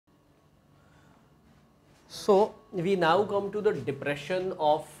So we now come to the depression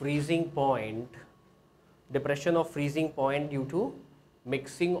of freezing point. Depression of freezing point due to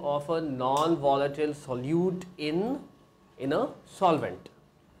mixing of a non-volatile solute in a solvent.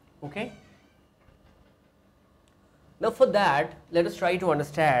 Okay. Now for that, let us try to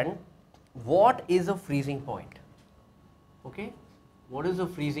understand what is a freezing point. Okay. What is a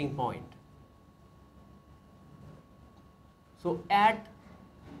freezing point? So at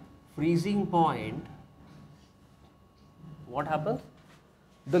freezing point, what happens?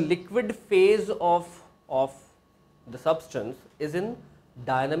 The liquid phase of the substance is in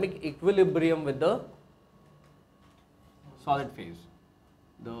dynamic equilibrium with the solid phase.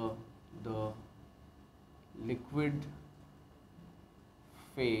 The liquid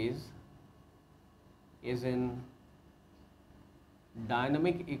phase is in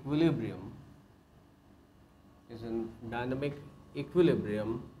dynamic equilibrium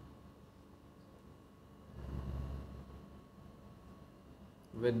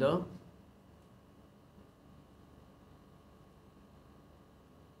with the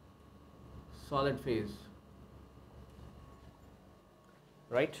solid phase,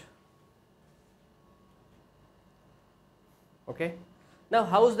 right? Okay. Now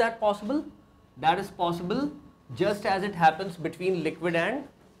how is that possible? That is possible just as it happens between liquid and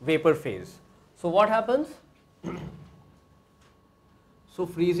vapor phase. So what happens? So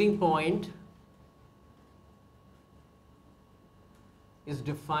freezing point is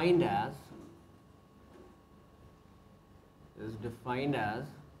defined as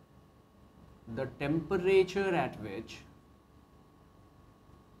the temperature at which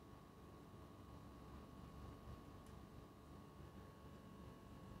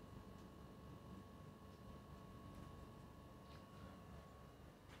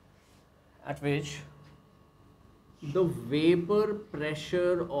the vapor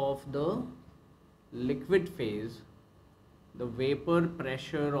pressure of the liquid phase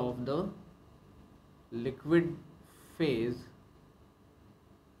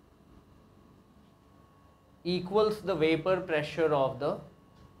equals the vapor pressure of the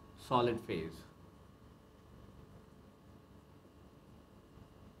solid phase.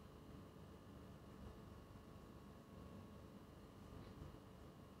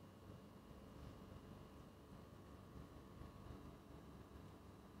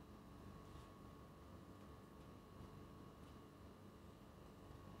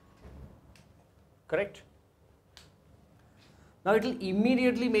 Correct? Now it will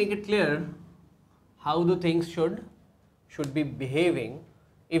immediately make it clear how the things should be behaving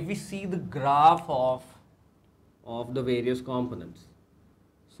if we see the graph of the various components.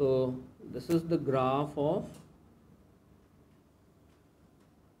 So this is the graph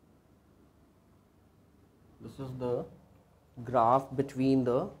between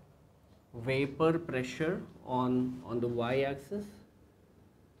the vapor pressure on the y-axis.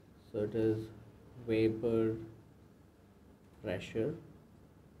 So it is vapor pressure,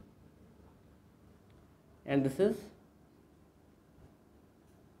 and this is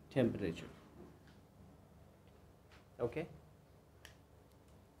temperature. Okay,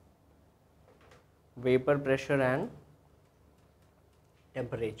 vapor pressure and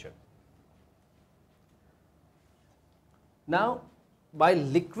temperature. Now by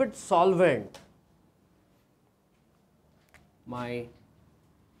liquid solvent, my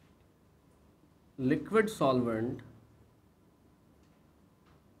liquid solvent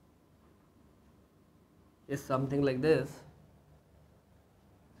is something like this.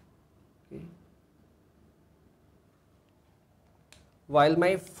 Okay. While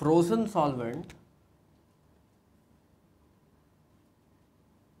my frozen solvent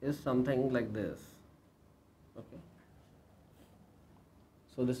is something like this. Okay.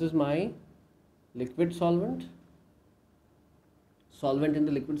 So this is my liquid solvent in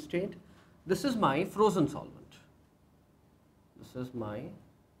the liquid state. This is my frozen solvent. This is my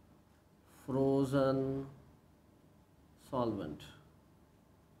frozen solvent.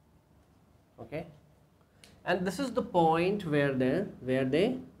 Okay, and this is the point where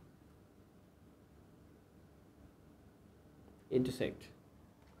they intersect.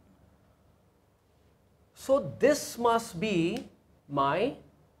 So this must be my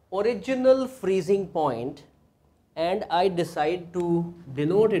original freezing point, and I decide to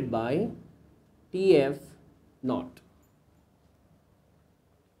denote it by TF naught.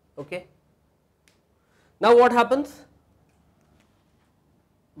 Okay. Now what happens?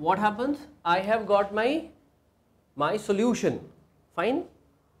 I have got my solution. Fine.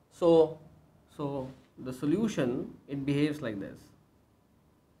 So the solution, it behaves like this.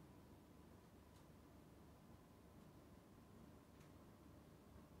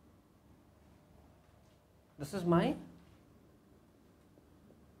 this is my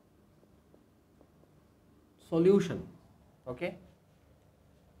solution. Okay.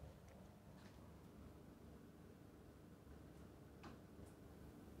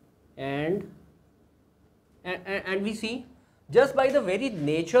 And we see just by the very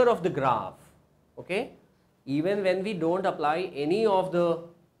nature of the graph, okay, even when we don't apply any of the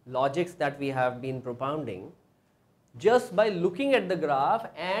logics that we have been propounding, just by looking at the graph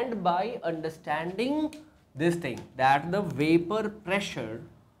and by understanding this thing, that the vapor pressure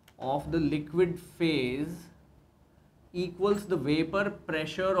of the liquid phase equals the vapor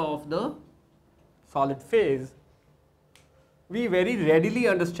pressure of the solid phase, we very readily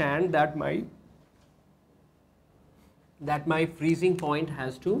understand that my freezing point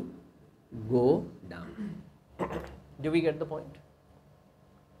has to go down. Do we get the point?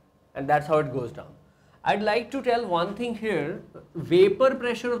 And that's how it goes down. I'd like to tell one thing here. Vapor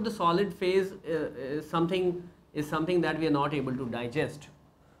pressure of the solid phase is something that we are not able to digest.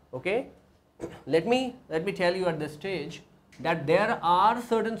 Okay, let me tell you at this stage that there are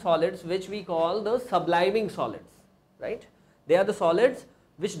certain solids which we call the subliming solids, right? They are the solids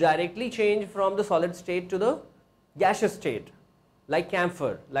which directly change from the solid state to the gaseous state, like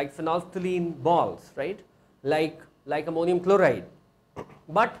camphor, like phenolphthalein balls, right? Like ammonium chloride.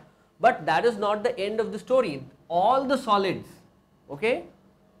 But that is not the end of the story. All the solids, okay,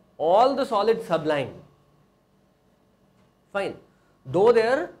 all the solids sublime. Fine. Though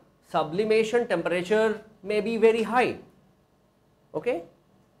their sublimation temperature may be very high, okay,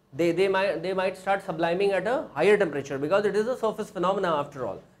 they might start subliming at a higher temperature because it is a surface phenomena after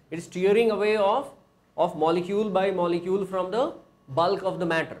all. It is tearing away of molecule by molecule from the bulk of the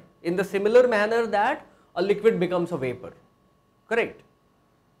matter in the similar manner that a liquid becomes a vapor, correct?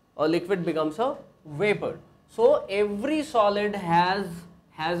 A liquid becomes a vapor. So every solid has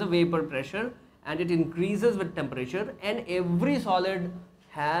a vapor pressure and it increases with temperature, and every solid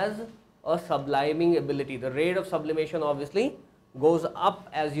has a subliming ability. The rate of sublimation obviously goes up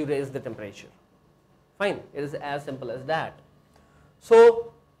as you raise the temperature. Fine, it is as simple as that.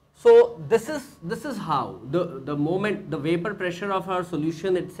 So this is how the moment the vapor pressure of our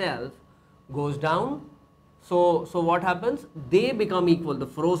solution itself goes down. So what happens? They become equal. The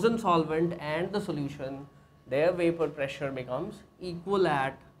frozen solvent and the solution, their vapor pressure becomes equal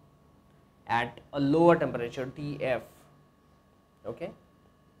at a lower temperature Tf. Okay,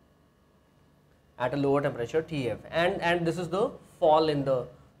 at a lower temperature Tf, and this is the fall in the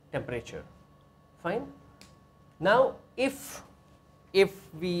temperature. Fine. Now if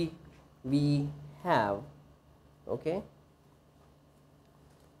we have, okay,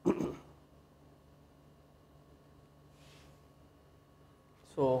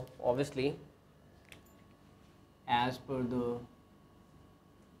 so obviously as per the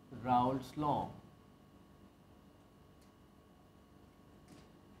Raoult's law,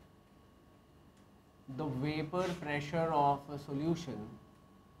 the vapor pressure of a solution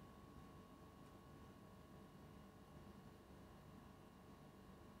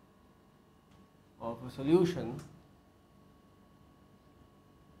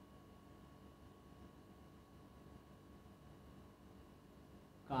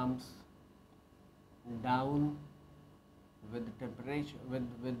comes down with temperature,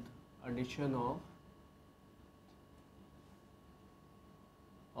 with addition of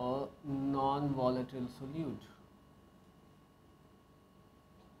a non-volatile solute,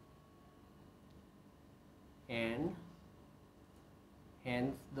 and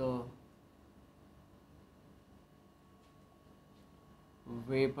hence the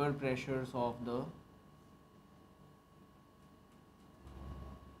vapor pressures of the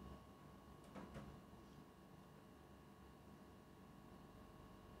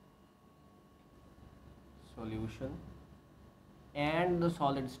solution and the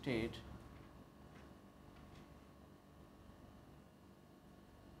solid state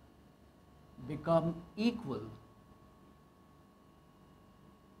become equal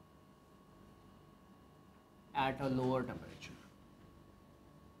at a lower temperature.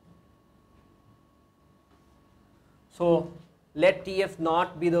 So let Tf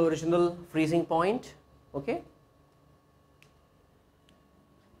naught be the original freezing point, okay?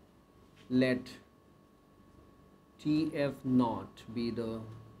 Let Tf naught be the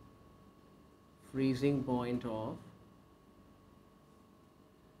freezing point of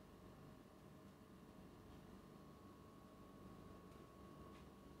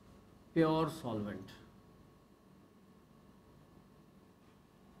pure solvent.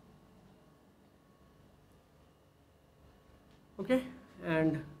 Okay,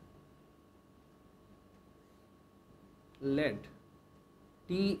 and let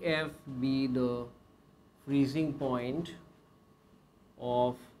Tf be the freezing point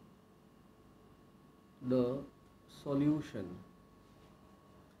of the solution.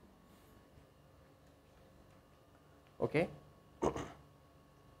 Okay.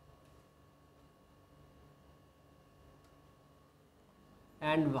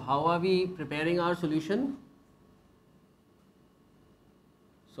 And how are we preparing our solution?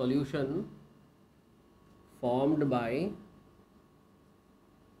 Solution formed by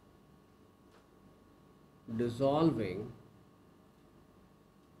dissolving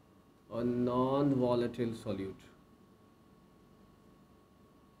a non-volatile solute.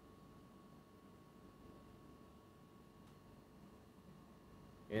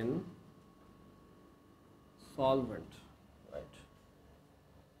 In solvent, right?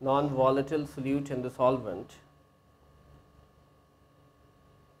 Non-volatile solute in the solvent.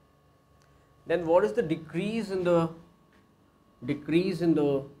 Then what is the decrease in the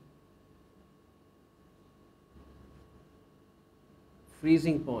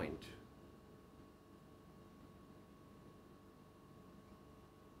freezing point?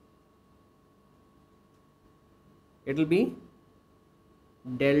 It will be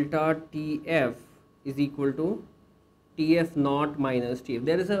delta TF is equal to TF naught minus TF.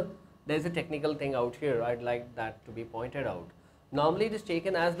 There is a technical thing out here. I'd like that to be pointed out. Normally it is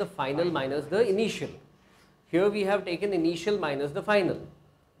taken as the final minus the initial. Here we have taken initial minus the final.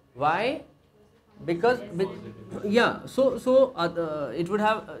 Why? Because yeah, it would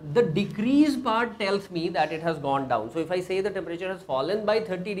have the decrease part tells me that it has gone down. So if I say the temperature has fallen by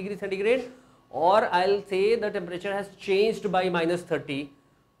 30 degrees centigrade, or I'll say the temperature has changed by minus 30,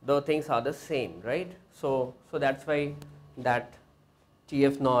 the things are the same, right? So that's why that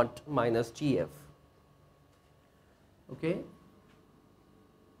TF naught minus TF, okay,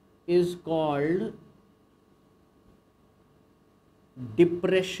 is called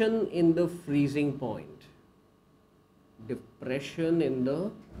depression in the freezing point. Depression in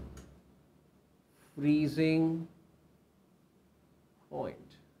the freezing point,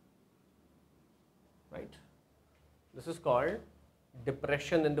 right? This is called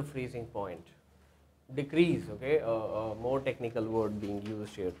depression in the freezing point. Decrease, okay, a more technical word being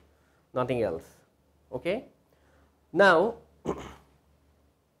used here, nothing else, okay? Now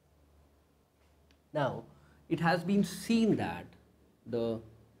it has been seen that the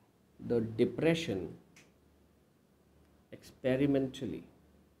depression experimentally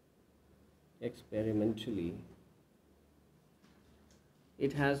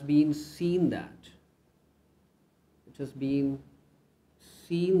it has been seen that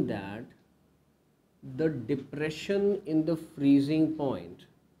the depression in the freezing point,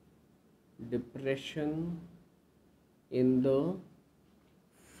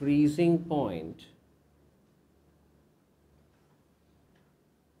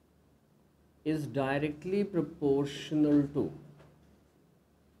 is directly proportional to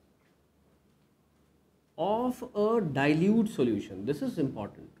of a dilute solution. This is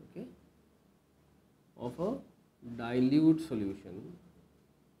important, okay? Of a dilute solution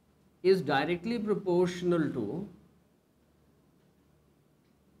is directly proportional to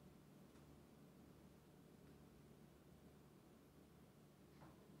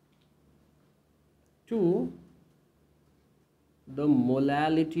the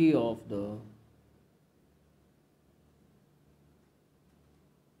molality of the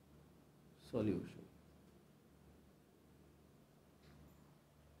solution.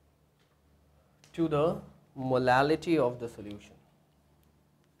 To the molality of the solution.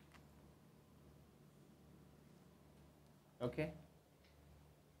 Okay.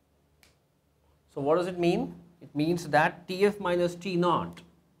 So what does it mean? It means that TF minus T naught,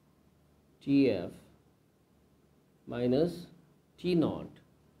 TF minus T naught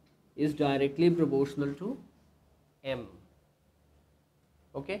is directly proportional to M.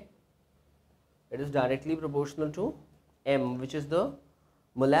 Okay. It is directly proportional to M, which is the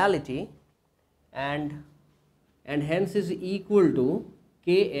molality, and hence is equal to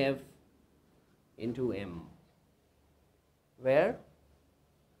Kf into M, where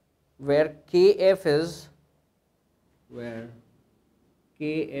Kf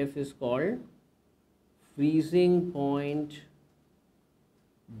is called freezing point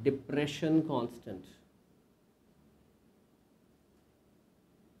depression constant.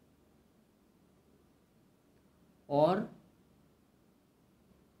 Or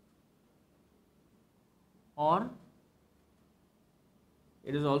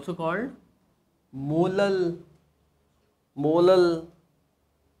it is also called molal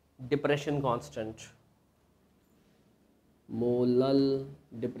depression constant. Molal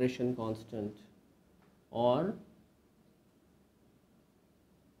depression constant, or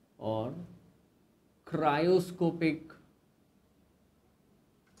cryoscopic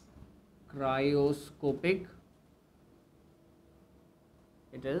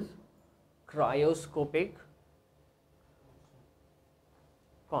it is cryoscopic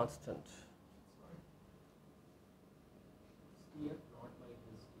constant.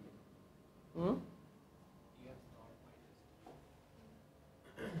 Hmm?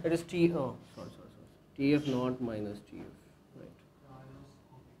 It is T, oh, sorry. TF naught minus TF, right.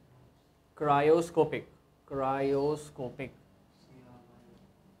 Cryoscopic,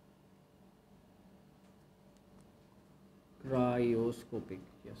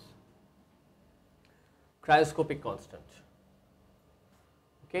 yes. Cryoscopic constant.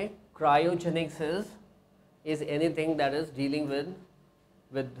 Okay, cryogenics is anything that is dealing with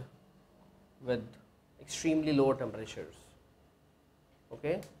extremely low temperatures.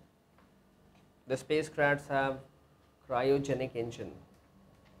 Okay, the spacecrafts have cryogenic engine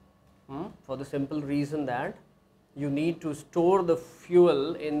for the simple reason that you need to store the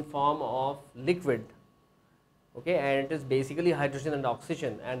fuel in form of liquid. Okay, and it is basically hydrogen and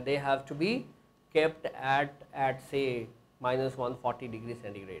oxygen, and they have to be kept at say minus 140 degrees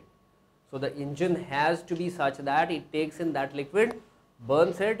centigrade. So the engine has to be such that it takes in that liquid,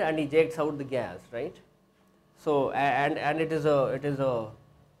 burns it, and ejects out the gas, right? So and it is a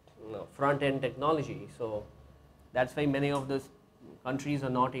front end technology. So that's why many of the countries are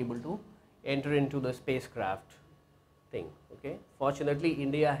not able to enter into the spacecraft thing. Okay, fortunately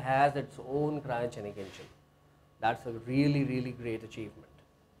India has its own cryogenic engine. That's a really great achievement.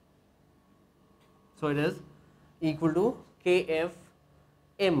 So it is equal to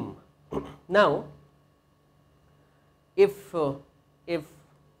KFM. Now if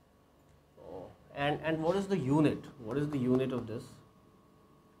and what is the unit? What is the unit of this?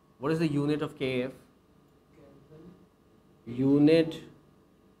 What is the unit of KF? Unit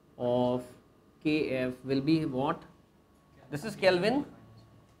of KF will be what? This is Kelvin,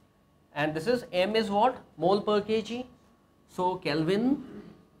 and this is M is what? Mole per kg. So Kelvin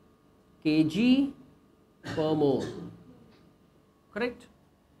kg per mole. Correct?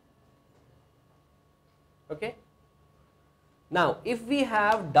 Okay. Now, if we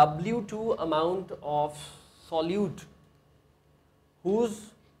have W2 amount of solute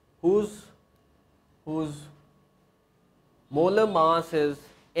whose molar mass is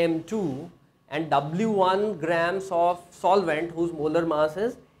M2 and W1 grams of solvent whose molar mass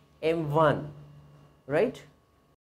is M1, right?